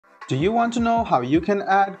Do you want to know how you can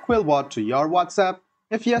add QuillBot to your WhatsApp?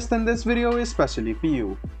 If yes, then this video is specially for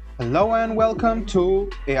you. Hello and welcome to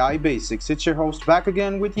AI Basics. It's your host back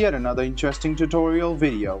again with yet another interesting tutorial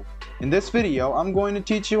video. In this video, I'm going to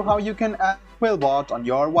teach you how you can add QuillBot on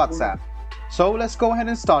your WhatsApp. So let's go ahead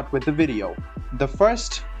and start with the video. The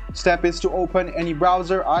first step is to open any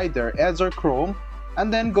browser, either Edge or Chrome,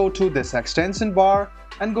 and then go to this extension bar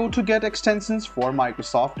and go to Get Extensions for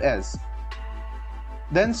Microsoft Edge.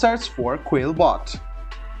 Then search for QuillBot.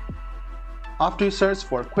 After you search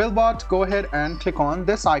for QuillBot, go ahead and click on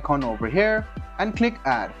this icon over here and click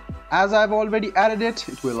Add. As I've already added it,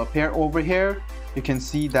 it will appear over here. You can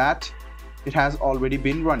see that it has already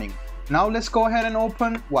been running. Now let's go ahead and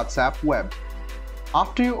open WhatsApp Web.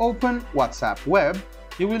 After you open WhatsApp Web,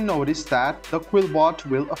 you will notice that the QuillBot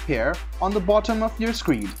will appear on the bottom of your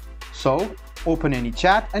screen. So open any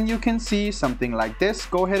chat and you can see something like this.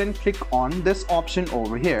 Go ahead and click on this option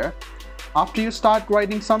over here. After you start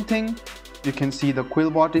writing something, you can see the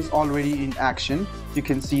QuillBot is already in action. You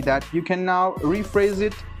can see that you can now rephrase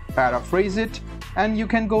it, paraphrase it, and you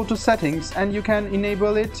can go to settings and you can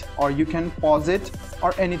enable it, or you can pause it,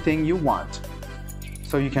 or anything you want.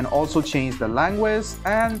 So you can also change the language,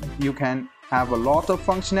 and you can have a lot of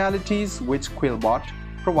functionalities which QuillBot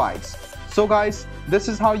provides. So guys, this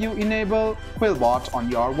is how you enable QuillBot on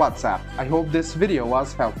your WhatsApp. I hope this video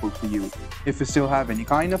was helpful for you. If you still have any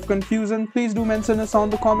kind of confusion, please do mention us on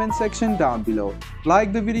the comment section down below.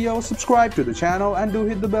 Like the video, subscribe to the channel, and do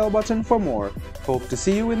hit the bell button for more. Hope to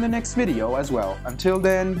see you in the next video as well. Until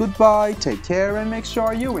then, goodbye, take care, and make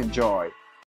sure you enjoy.